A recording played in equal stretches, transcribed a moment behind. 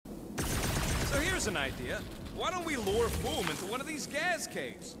Here's an idea. Why don't we lure Boom into one of these gas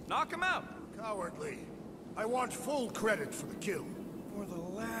caves? Knock him out. Cowardly. I want full credit for the kill. For the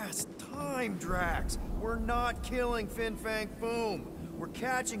last time, Drax. We're not killing Fin Fang Foom. We're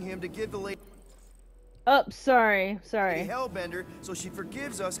catching him to give the lady sorry. Hellbender so she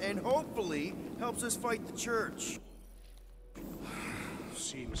forgives us and hopefully helps us fight the church.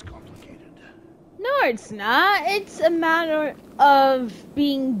 Seems complicated. No, it's not. It's a matter of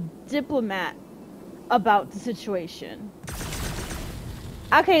being diplomat about the situation.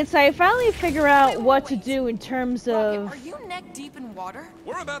 Okay, so I finally figure out what to do in terms of... Rocket, are you neck deep in water?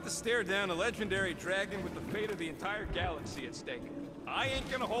 We're about to stare down a legendary dragon with the fate of the entire galaxy at stake. I ain't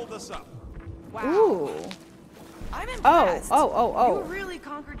gonna hold us up. Wow. Ooh. I'm impressed. Oh. You really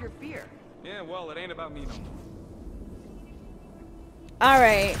conquered your fear. Yeah, well, it ain't about me no more.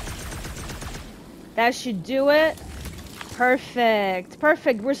 Alright. That should do it.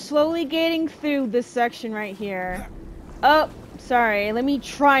 Perfect. We're slowly getting through this section right here. Oh, sorry. Let me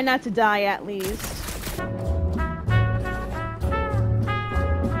try not to die at least.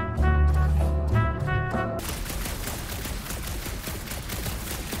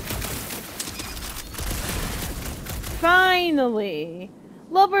 Finally!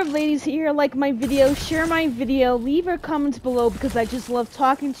 Lover of ladies here, like my video, share my video, leave your comments below because I just love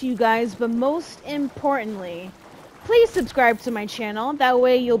talking to you guys, but most importantly, please subscribe to my channel, that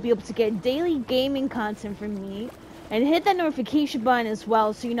way you'll be able to get daily gaming content from me, and hit that notification button as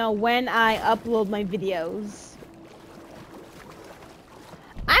well so you know when I upload my videos.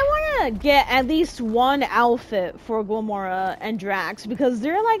 I want to get at least one outfit for Gamora and Drax because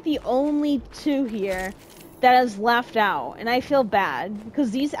they're like the only two here that is left out, and I feel bad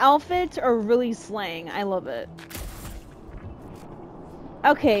because these outfits are really slaying. I love it.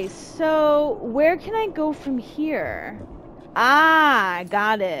 Okay, so where can I go from here? Ah,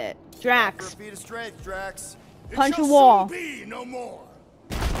 got it. Drax. For a feat of strength, Drax. Punch a wall. Be no more.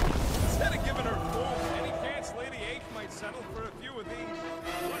 Instead of giving her Boom, any chance Lady H might settle for a few of these,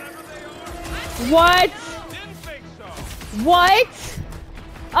 whatever they are? What? Didn't think so. What?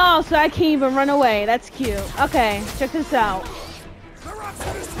 Oh, so I can't even run away. That's cute. Okay, check this out. The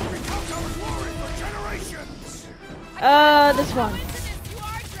Rhapsody will become our glory for generations. This one.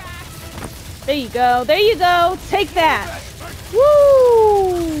 There you go. There you go. Take that.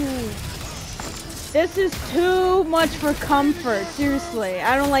 Woo! This is too much for comfort. Seriously,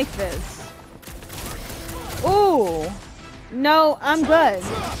 I don't like this. Ooh. No, I'm good.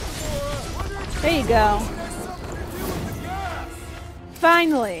 There you go.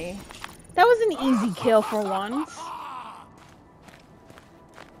 Finally. That was an easy kill for once.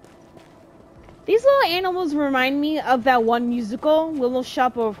 These little animals remind me of that one musical, Little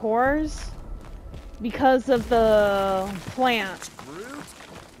Shop of Horrors, because of the plant. Groot,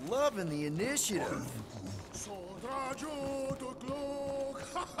 loving the initiative.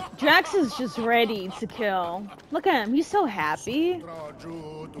 Drax is just ready to kill. Look at him, he's so happy.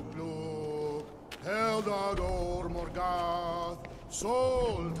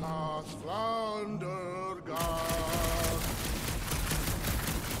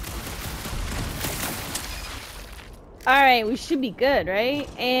 Alright, we should be good, right?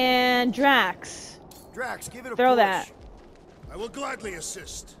 And Drax. Drax, give it a Throw push. that. I will gladly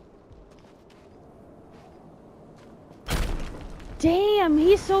assist. Damn,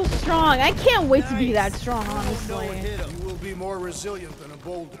 he's so strong. I can't wait to be that Nice. strong, No one honestly. hit him. You will be more resilient than a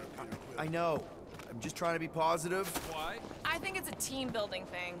boulder. I know. I'm just trying to be positive. Why? I think it's a team building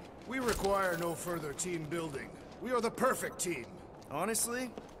thing. We require no further team building. We are the perfect team. Honestly,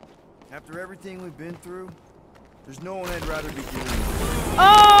 after everything we've been through, there's no one I'd rather be dealing with.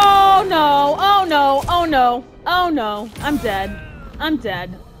 Oh no, oh no, oh no, oh no. I'm dead. I'm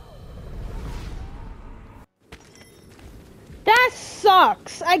dead. That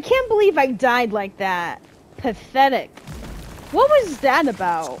sucks. I can't believe I died like that. Pathetic. What was that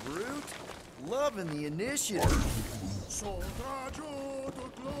about? Groot, loving the initiative.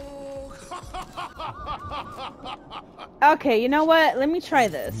 Okay, you know what? Let me try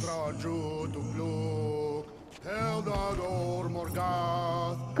this.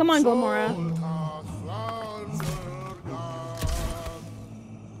 Come on, Gamora.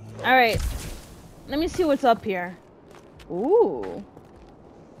 Alright. Let me see what's up here. Ooh.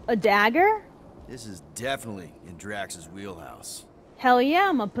 A dagger? This is definitely in Drax's wheelhouse. Hell yeah,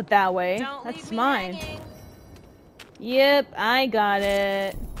 I'm gonna put that away. Don't That's leave me mine. hanging. Yep, I got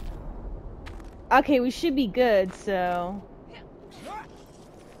it. Okay, we should be good, so...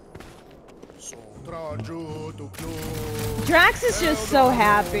 Drax is just so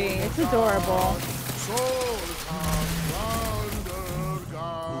happy. It's adorable.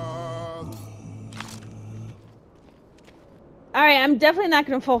 Alright, I'm definitely not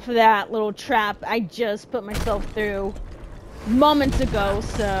gonna fall for that little trap I just put myself through moments ago,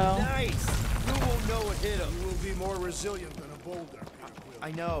 so... Nice! Who won't know what hit him? You will be more resilient than a boulder. I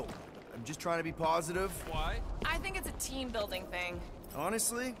know. I'm just trying to be positive. Why? I think it's a team building thing.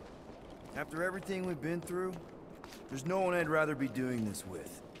 Honestly, after everything we've been through, there's no one I'd rather be doing this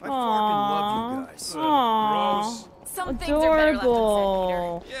with. I fucking love you guys. Aww. Gross. Some things are better left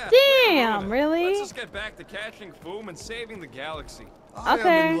Adorable. Yeah. Damn, ruin it. really? Let's just get back to catching Foom and saving the galaxy. I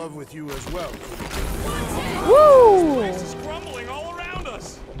Okay. am in love with you as well. Woo! This is crumbling all around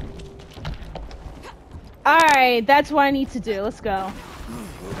us. Alright, that's what I need to do. Let's go.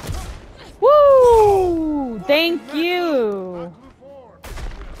 Woo! Thank you.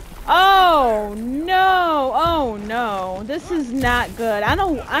 Oh no! Oh no! This is not good. I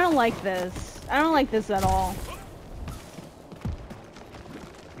don't like this. I don't like this at all.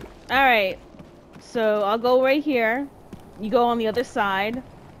 Alright. So I'll go right here. You go on the other side.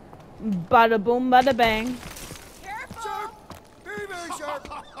 Bada boom, bada bang. Careful! Very, very sharp.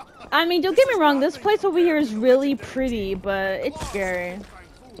 I mean, don't get me wrong, this place over here is really pretty, but it's scary.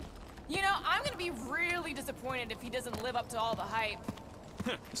 You know, I'm gonna be really disappointed if he doesn't live up to all the hype.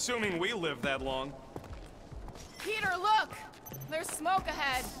 Assuming we live that long. Peter, look! There's smoke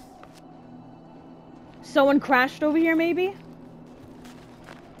ahead. Someone crashed over here, maybe?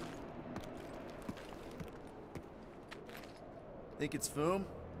 Think it's Foom?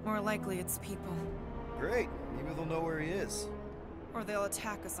 More likely it's people. Great. Maybe they'll know where he is. Or they'll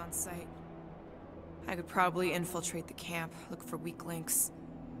attack us on sight. I could probably infiltrate the camp, look for weak links,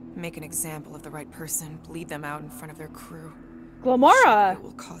 make an example of the right person, bleed them out in front of their crew. Glomora! It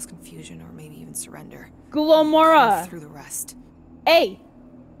will cause confusion or maybe even surrender. Glomora! Through the rest. Hey!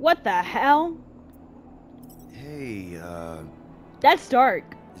 What the hell? Hey, That's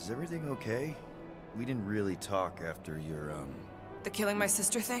dark. is everything okay? We didn't really talk after your, The killing my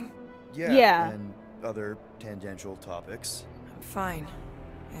sister thing? Yeah. and other tangential topics. I'm fine.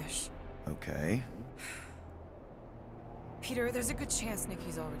 Ish. Okay. Peter, there's a good chance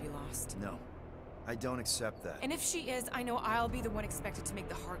Nikki's already lost. No, I don't accept that. And if she is, I know I'll be the one expected to make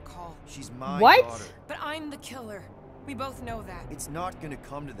the hard call. She's my What? daughter. But I'm the killer. We both know that. It's not gonna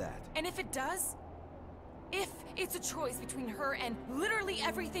come to that. And if it does, if it's a choice between her and literally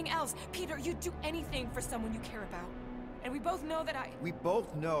everything else, Peter, you'd do anything for someone you care about. And we both know that We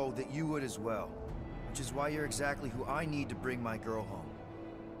both know that you would as well. Which is why you're exactly who I need to bring my girl home.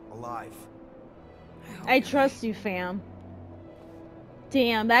 Alive. hope I you're trust you, fam.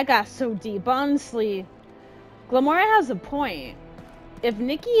 Damn, that got so deep. Honestly, Glomora has a point. If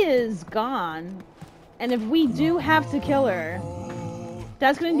Nikki is gone, and if we do have to kill her,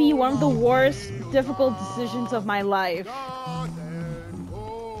 that's gonna be one of the worst, difficult decisions of my life.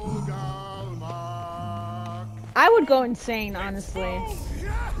 I would go insane, honestly.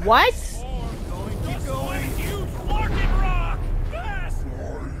 What? Keep going. Huge fucking rock. Fast.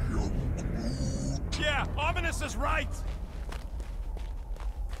 Yeah, Ominous is right.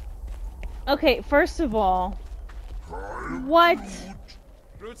 Okay, first of all, what?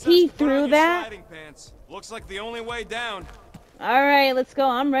 Groot says He put on threw your that? sliding pants. Looks like the only way down. Alright, let's go.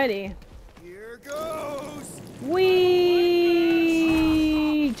 I'm ready. Here goes!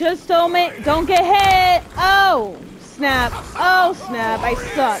 Wee! Just don't get hit! Oh! Snap. Oh, snap. I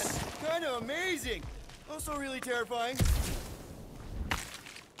suck. Kinda amazing! Also really terrifying.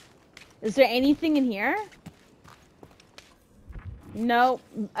 Is there anything in here? Nope.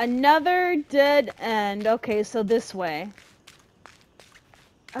 Another dead end. Okay, so this way.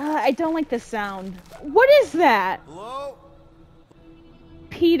 I don't like the sound. What is that? Hello?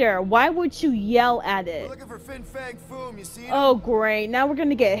 Peter, why would you yell at We're it? looking for Fin Fang Foom, you see him? Oh, great. Now we're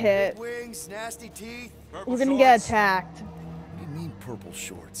gonna get hit. Big wings, nasty teeth. Purple We're gonna get shorts. attacked. What do you mean purple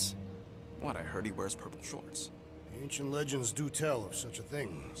shorts? What, I heard he wears purple shorts. Ancient legends do tell of such a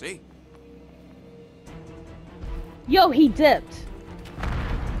thing. See? Yo, he dipped.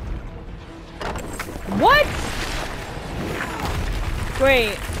 What?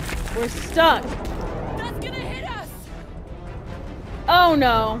 Great. We're stuck. That's gonna hit us! Oh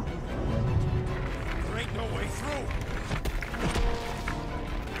no. There ain't no way through.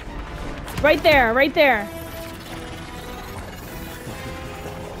 Right there, right there.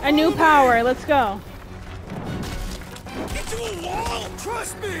 A new power, let's go. Into a wall.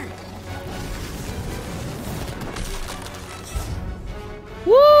 Trust me!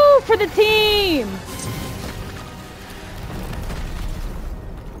 Woo, for the team!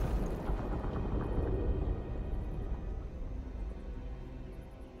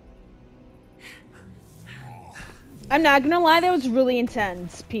 I'm not gonna lie, that was really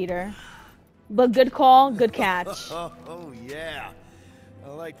intense, Peter. But good call, good catch. Oh yeah. I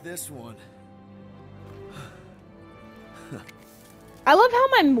like this one. I love how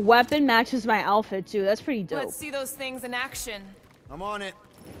my weapon matches my outfit too. That's pretty dope. Let's see those things in action. I'm on it.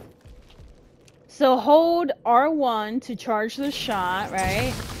 So hold R1 to charge the shot,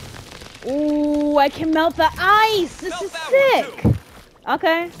 right? Ooh, I can melt the ice. This Melt is that one, sick. too.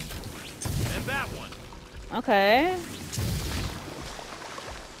 Okay. And that one. Okay.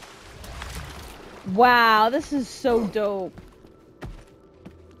 Wow, this is so dope.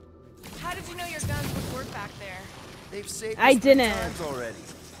 How did you know your guns would work back there? They've saved I us 3 didn't. times already.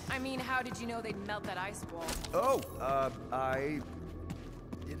 I mean, how did you know they'd melt that ice wall? Oh, I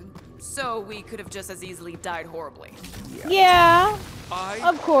didn't. So we could have just as easily died horribly. Yeah, I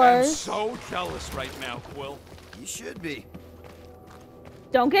of course. am so jealous right now, Quill. You should be.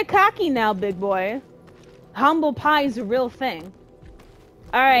 Don't get cocky now, big boy. Humble pie is a real thing.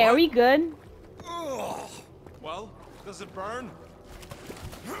 Alright, are we good? Ugh, Well, does it burn?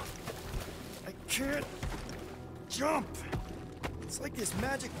 I can't jump. It's like this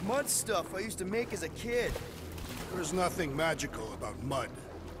magic mud stuff I used to make as a kid. There's nothing magical about mud.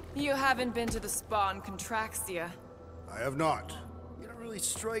 You haven't been to the spa in Contraxia. I have not. You don't really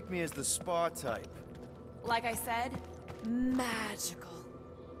strike me as the spa type. Like I said, magical.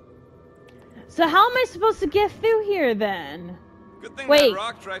 So how am I supposed to get through here then? Good thing Wait. that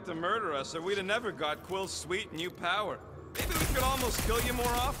rock tried to murder us, or we'd have never got Quill's sweet new power. Maybe we could almost kill you more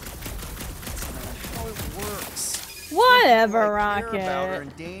often. That's how it works. Whatever, I care about her Rocket. in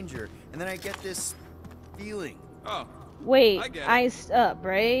danger, and then I get this feeling. Oh, Wait, I get it. iced up,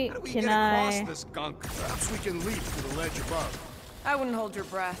 right? how do we Can get across I? this gunk? Perhaps we can leap to the ledge above. I wouldn't hold your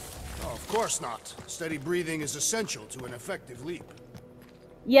breath. Oh, of course not. Steady breathing is essential to an effective leap.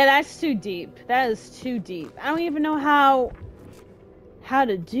 Yeah, that's too deep. That is too deep. I don't even know how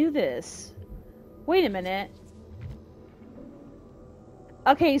to do this. Wait a minute.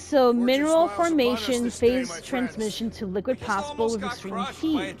 Okay, so Fortune mineral smiles upon us formation this day, phase my friends. transmission to liquid Just possible almost with got extreme crushed by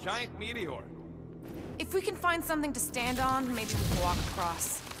a heat. giant meteor. If we can find something to stand on, maybe we can walk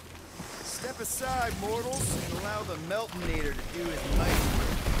across. Step aside, mortals, and allow the Meltonator to do his nice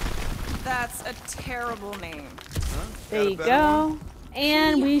work. That's a terrible name. Huh? There Got a you better go. one?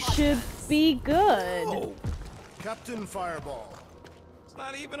 And we should be good. Oh, Captain Fireball. It's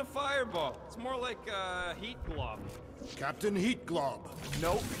not even a fireball. It's more like a heat glob. Captain Heat Glob.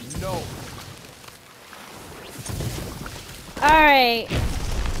 nope, no. Alright.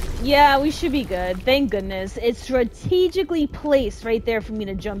 Yeah, we should be good. Thank goodness. It's strategically placed right there for me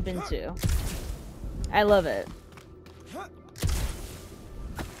to jump into. I love it.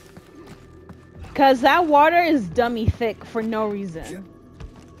 Cause that water is dummy thick for no reason.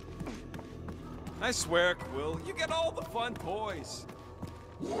 I swear, Quill, you get all the fun toys.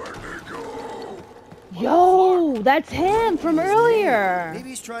 Yo, that's him from earlier. Maybe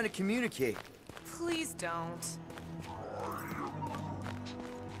he's trying to communicate. Please don't.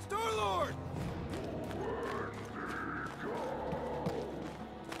 Star-Lord!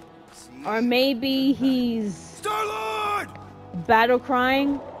 See? Or maybe he's Star-Lord! battle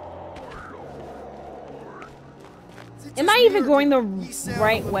crying. Is it Am just I me, even or going did the he sound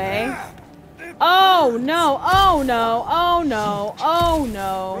right a little- way? Oh no, oh no, oh no, oh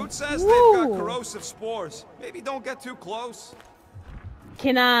no. Root says they've got Woo. corrosive spores. Maybe don't get too close.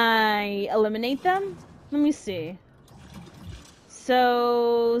 Can I eliminate them? Let me see.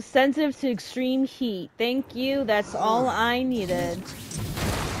 So, sensitive to extreme heat. Thank you, that's all I needed.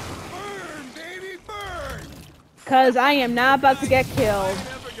 Burn, baby, burn! Cause I am not about to get killed. I'm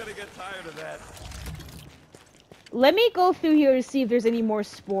never gonna get tired of that. Let me go through here to see if there's any more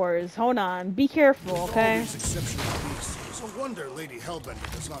spores. Hold on, be careful, All okay? these exceptional beasts. It's a wonder Lady Hellbender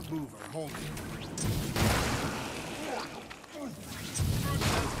does not move her home. Root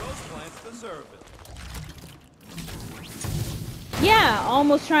says those plants deserve it. Yeah,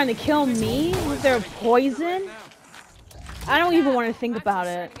 almost trying to kill me with their poison. I don't even want to think about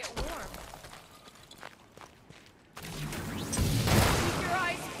it. Keep your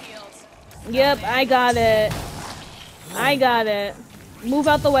eyes peeled. Yep, I got it. I got it. Move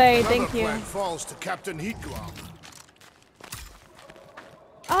out the way, thank Another you. plan falls to Captain Heat Glob.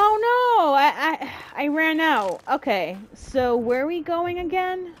 Oh no, I ran out. Okay, so where are we going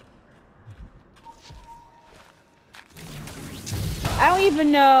again? I don't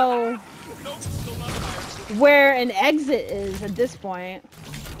even know where an exit is at this point.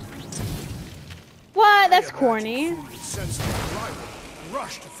 What? That's corny. Fully sensed their arrival and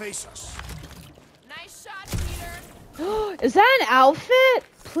rushed to face us. Nice shot, Peter. Is that an outfit?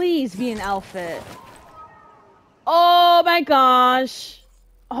 Please be an outfit. Oh my gosh.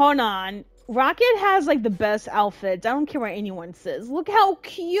 Hold on. Rocket has like the best outfits. I don't care what anyone says. Look how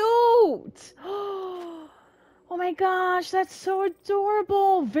cute! Oh my gosh, that's so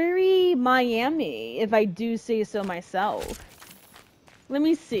adorable. Very Miami, if I do say so myself. Let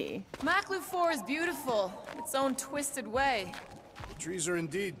me see. Maklu 4 is beautiful, its own twisted way. The trees are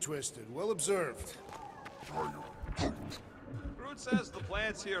indeed twisted. Well observed. Groot says the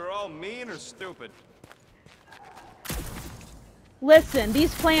plants here are all mean or stupid. Listen,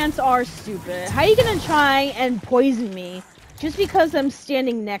 these plants are stupid. How are you gonna try and poison me just because I'm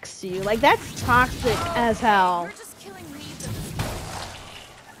standing next to you? Like, that's toxic as hell. You're just killing weeds at this point.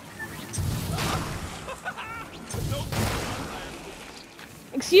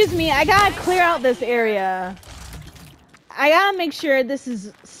 Excuse me, I gotta clear out this area. I gotta make sure this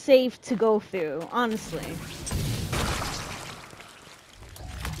is safe to go through, honestly.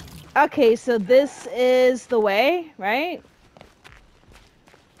 Okay, so this is the way, right?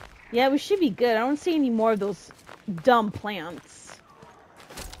 Yeah, we should be good. I don't see any more of those dumb plants.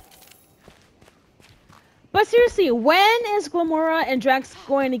 But seriously, when is Gamora and Drax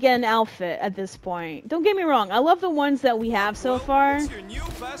going to get an outfit at this point? Don't get me wrong, I love the ones that we have so far. It's your new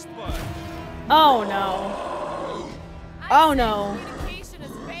best bud. Oh no. Oh no. Communication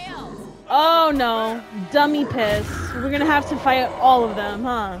has failed. Oh no. Dummy piss. We're gonna have to fight all of them,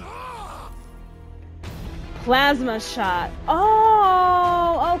 huh? Plasma shot.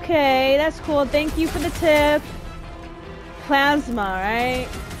 Oh, okay. That's cool. Thank you for the tip. Plasma, right?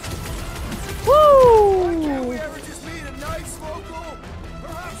 Woo! Can't we ever just meet a nice local?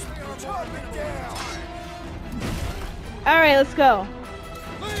 Perhaps they are chopping down. Alright, let's go.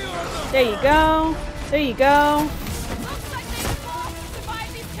 There you go. There you go. Looks like they evolved to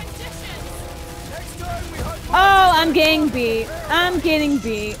survive these conditions. Next time we hunt Oh, I'm getting beat. I'm getting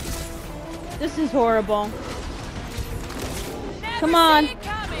beat. This is horrible. Never Come on. see it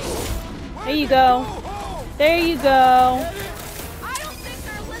coming. There you go. There you go. I don't think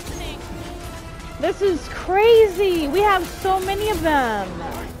they're listening. This is crazy. We have so many of them.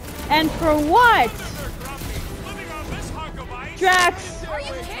 And for what? They're grumpy, living on this hunk of ice. Drax. Are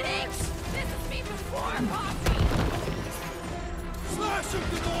you kidding? This is me before coffee. slash him,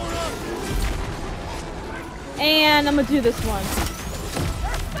 Gamora. And I'm gonna do this one.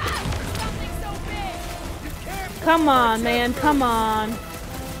 They're fast for something so big. Come on, man. Come on.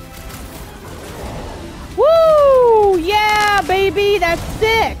 Woo! Yeah, baby. That's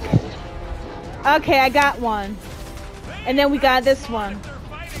sick. Okay, I got one. And then we got this one. They're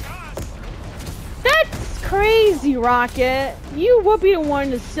fighting us. That's crazy, Rocket. You would be the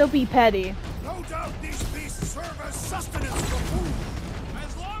one to still be petty. No doubt these beasts serve as sustenance for food.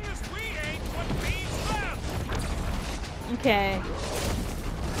 As long as we ain't what feeds them. Okay.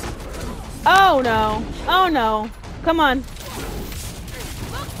 Oh no. Oh no. Come on. Looks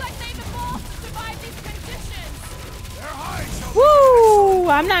like they've evolved to survive these conditions. Their hides shall Woo!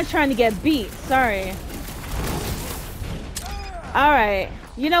 I'm not trying to get beat. Sorry. Alright.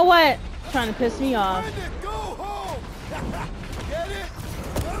 You know what? Trying to piss me off. find it. Go home. Get it?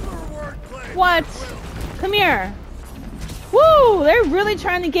 Clever wordplay. What? Come here. Woo! They're really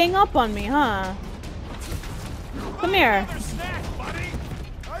trying to gang up on me, huh? Come here. Another snack, buddy.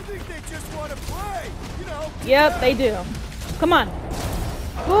 I think they just want to play. You know. Yep, they do. Come on.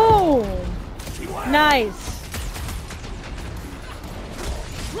 Boom. Nice.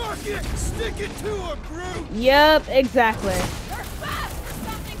 Rocket, stick it to a Groot. Yep, exactly. They're fast for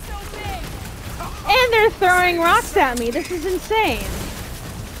something so big. And they're throwing rocks at me. This is insane.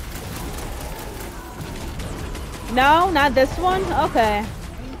 No, not this one? Okay.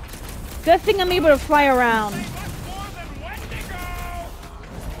 Good thing I'm able to fly around. Much more than Wendigo.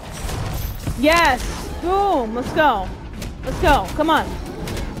 Yes. Boom. Let's go. Let's go. Come on.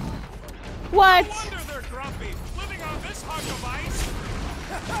 What? Wonder they're grumpy, living on this hunk of ice.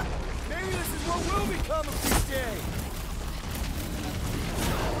 Maybe this is what will become of this day.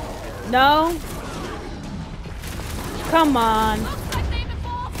 No. Come on. Looks like they've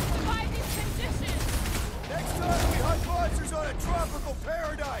evolved to survive these conditions. Next time we hunt monsters on a tropical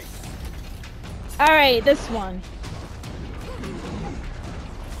paradise. All right, this one.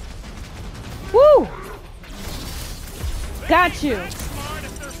 Woo! Got you. That's smart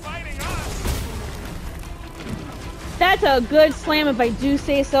if they're fighting us. That's a good slam if I do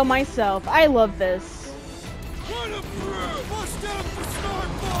say so myself. I love this. Run them through. Bust out the start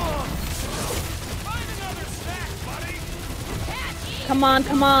bomb. Find another snack, buddy. Come on,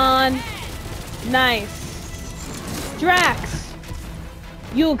 come on. Nice. Drax.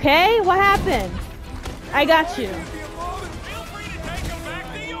 You okay? What happened? I got you. The above Feel free to take them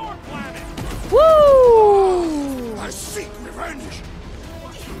back to your planet. Woo! I seek revenge.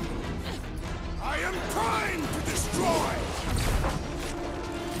 destroyed!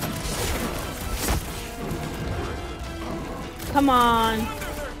 Come on.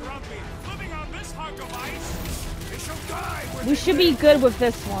 Wonder they're grumpy. Living on this hunk of ice. They shall die where We should be good with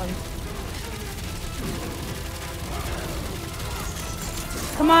this one.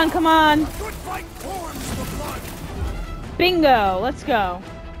 Come on, come on. good fight forms the blood! Bingo. Let's go.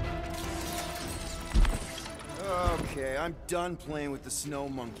 Okay, I'm done playing with the snow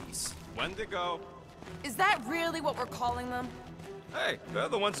monkeys. Wendigo. Is that really what we're calling them? Hey, they're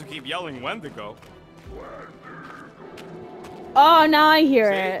the ones who keep yelling Wendigo. Oh, now I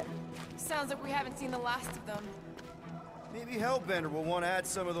hear See? it. Sounds like we haven't seen the last of them. Maybe Hellbender will want to add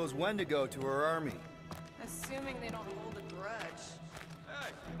some of those Wendigo to her army. Assuming they don't hold a grudge.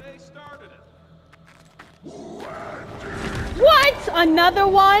 Hey, they started it. What? Another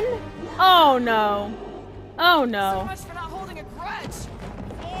one? Oh no. Oh So no. much for not holding a grudge.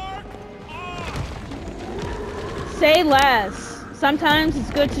 Fork off! Say less. Sometimes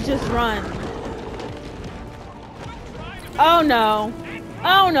it's good to just run. Oh no.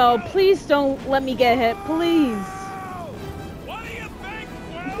 Oh no. Please don't let me get hit. Please. What do you think,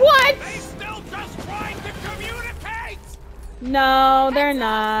 Will? What? They still just trying to communicate! No, they're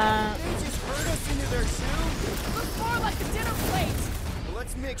not. They just hurt us into their shoe. Looks more like a dinner plate. Well,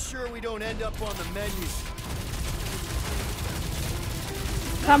 let's make sure we don't end up on the menu.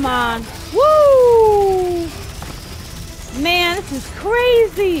 Come on. Woo! Man, this is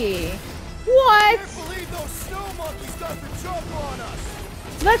crazy. I What? can't believe those snow monkeys got the jump on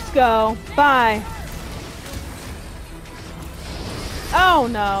us. Let's go. Bye. Oh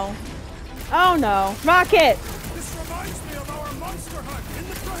no. Oh no. Rocket! This reminds me of our monster hunt in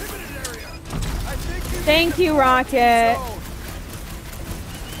the prohibited area! I think you Thank need you, to Rocket. zone.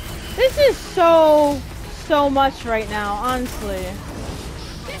 This is so much right now, honestly.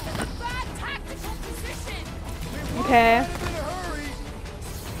 This is a bad tactical position. Okay. In a hurry.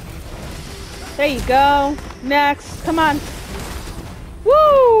 There you go. Next. Come on.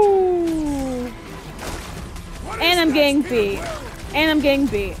 Woo! And I'm getting beat. And I'm getting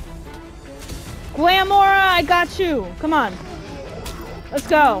beat. Glamora, I got you. Come on. Let's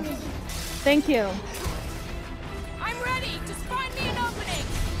go. Thank you. I'm ready. Just find me an opening.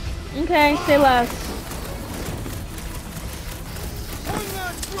 Okay, say less. Hang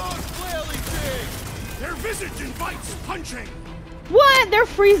that gross whaley thing. Their visage invites punching! What? They're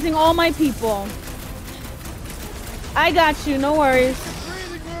freezing all my people. I got you, no worries.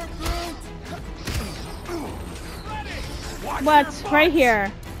 Breathing room, Groot. Watch What? your Right butts.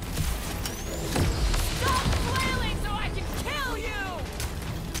 here. Stop flailing so I can kill you.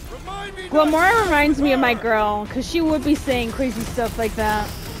 Remind me. Glamora reminds me of my girl, because she would be saying crazy stuff like that.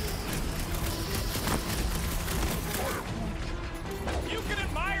 You can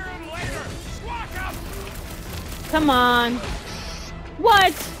admire him later. Squawk up! Come on.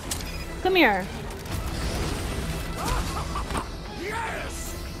 What? Come here.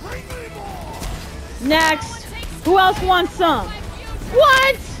 Yes! Bring me more! Next. Who else wants some?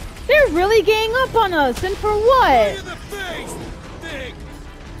 What? They're really ganging up on us, and for what? In the face. Thing.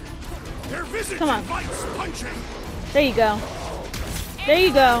 Their visage Come on. invites punching! There you go. There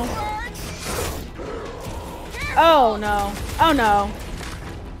you go. Oh no. Oh no.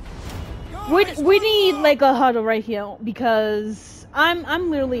 We need like a huddle right here because I'm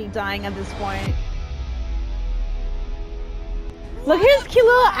literally dying at this point. Look at his cute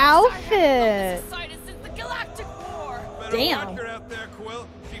little outfit. Since the Galactic War. Better Damn. watch her out there, Quill.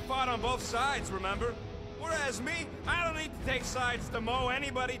 She fought on both sides, remember? Whereas me, I don't need to take sides to mow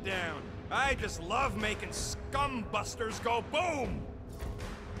anybody down. I just love making scum busters go boom!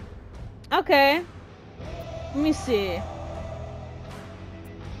 Okay. Let me see.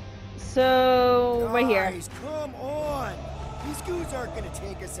 So right here. Guys, come on. These goons aren't gonna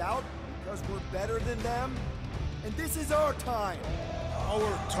take us out because we're better than them. And this is our time.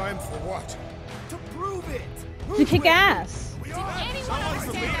 Our time for what? To prove it. To Who's kick winning? ass. We Did are! anyone Sound like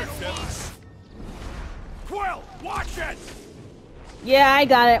the understand that leadership. speech? Quill, watch it! Yeah, I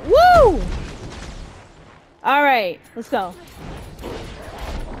got it. Woo! All right, let's go.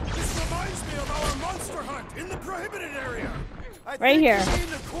 This reminds me of our monster hunt in the prohibited area! I Right think here. we're in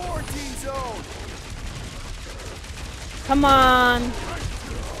the quarantine zone. Come on.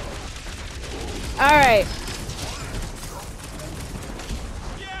 All right.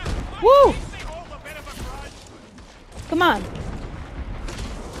 Yeah, Woo! they hold a bit of a grudge. Come on.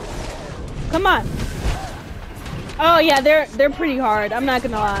 Come on. Oh yeah, they're pretty hard. I'm not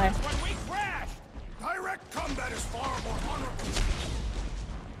gonna lie. When we crash! Direct combat is far more honorable!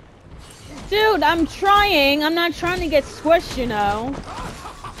 Dude, I'm trying. I'm not trying to get squished, you know.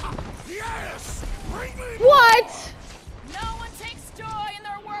 Yes! Bring me What?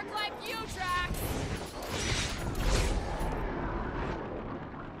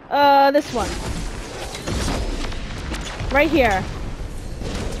 This one. Right here.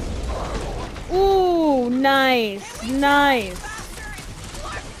 Ooh, nice, nice.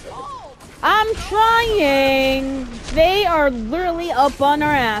 I'm trying. They are literally up on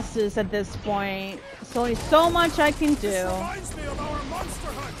our asses at this point. There's only so much I can do. This reminds me of our monster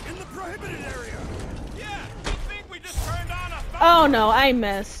hunt in the prohibited area. Yeah, you think we just turned on a... Oh no, I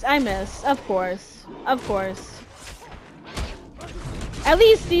missed. I missed. Of course. Of course. At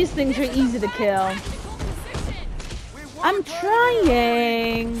least these things are easy to kill. I'm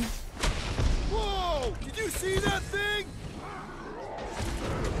trying. Whoa! Did you see that thing?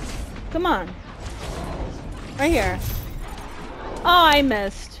 Come on. Right here. Oh, I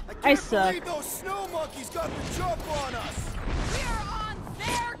missed. I can't suck. believe those snow monkeys got the jump on us. We are on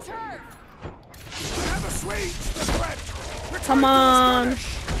their turf! I have assuaged the threat. Return Come to the on.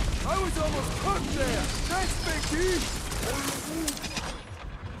 skirmish. I was almost cooked there. Thanks, Big D.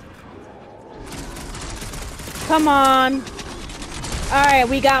 Come on. Alright,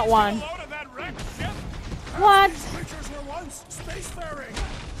 we got one. Load of that wrecked ship? What? These creatures were once spacefaring.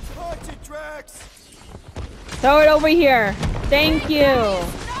 Watch it, Drax. Throw it over here. Thank you. Not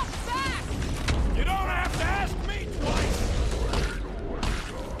back! You don't have to ask me twice.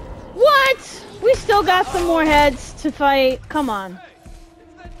 What? We still got some more heads to fight. Come on. Hey,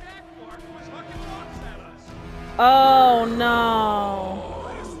 it's that jackpot who was hucking rocks at us. Oh no.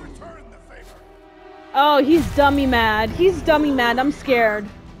 Let us return the favor. Oh, he's dummy mad. He's dummy mad. I'm scared.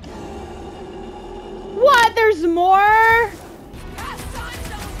 What? There's more? Last time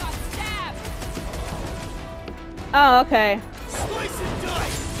someone got stabbed! Oh, okay. Slice and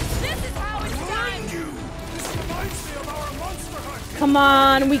dice. This is how it's done! This reminds me of our monster hunt. Come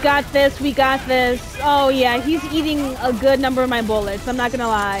on. We got this. We got this. Oh, yeah. He's eating a good number of my bullets. I'm not gonna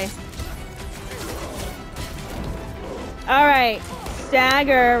lie. Alright.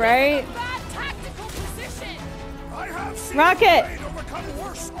 Stagger, right? Bad tactical position! I have seen Rocket. the blade overcome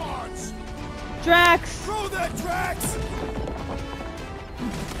worse odds. Drax. Throw that, Drax.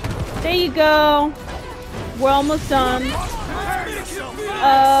 There you go. We're almost done. This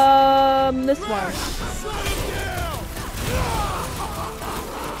one. Shut him down.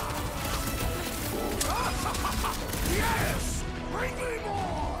 Yes! Bring me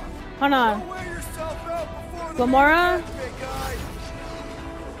more! Hold on. Don't wear yourself out before the Gamora. weekend, big guy.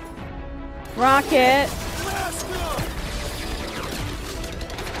 Rocket. Blast him.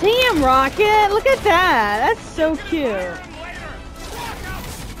 Damn, Rocket. Look at that. That's so cute. Later.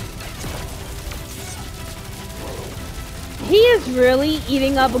 He is really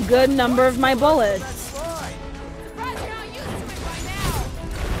eating up a good number of my bullets. That's fine. Surprised you're not used to it by now!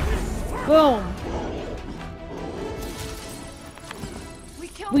 Boom. We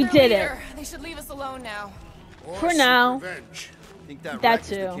killed We their did it. leader. They should leave us alone now. Or For seek now. revenge. Think that That wreck is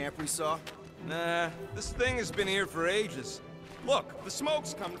the too. camp we saw? Nah, this thing has been here for ages. Look, the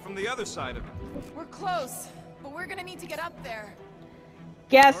smoke's coming from the other side of it. We're close, but we're gonna need to get up there.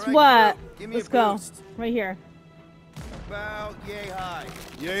 Guess All right, what? Groot, give me Let's a go. boost. Right here. About yay high.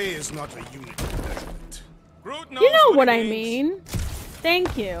 Yay is not a unit of measurement. Groot knows You know what it I means. mean.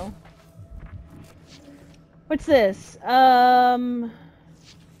 Thank you. What's this?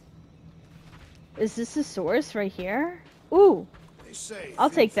 Is this a source right here? Ooh. They say I'll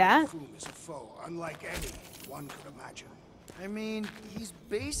take Fin Fang that. Foom is a foe unlike any one could imagine. I mean, he's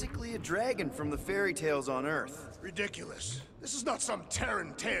basically a dragon from the fairy tales on Earth. Ridiculous. This is not some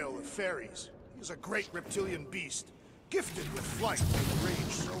Terran tale of fairies. He is a great reptilian beast, gifted with flight and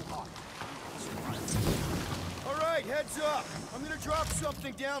rage so hot. All right, heads up. I'm gonna drop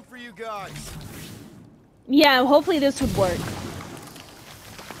something down for you guys. Yeah, hopefully this would work.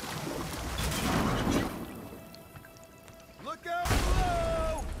 Look out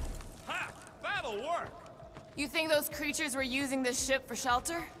below! Ha! That'll work! You think those creatures were using this ship for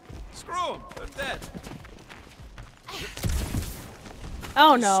shelter? Screw them, they're dead.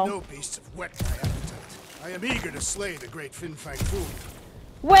 Oh Snow no. beasts have whet my appetite. I am eager to slay the great Fin Fang Foom.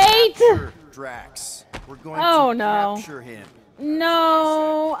 Wait! Capture Drax. We're going Oh, to no. capture him.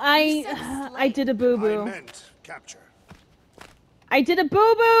 No, I did a I boo-boo. meant capture. I did a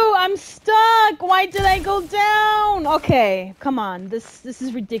boo-boo! I'm stuck! Why did I go down? Okay, come on. This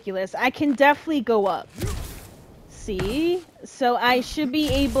is ridiculous. I can definitely go up. See? So I should be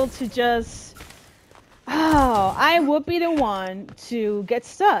able to just... Oh, I would be the one to get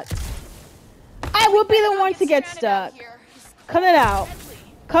stuck. I would be the one to get stuck. Cut it out.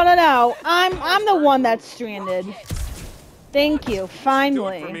 Cut it out. I'm the one that's stranded. Thank you. Do it for me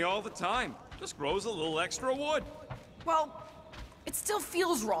Finally. all the time. Just grows a little extra wood. Well, it still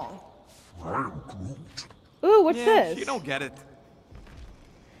feels wrong. Ooh, what's Yeah, this? you don't get it.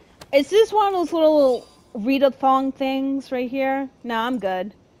 Is this one of those little read-a-thong things right here? No, I'm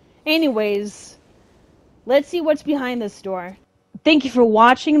good. Anyways, let's see what's behind this door. Thank you for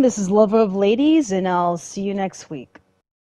watching. This is Lover of Ladies, and I'll see you next week.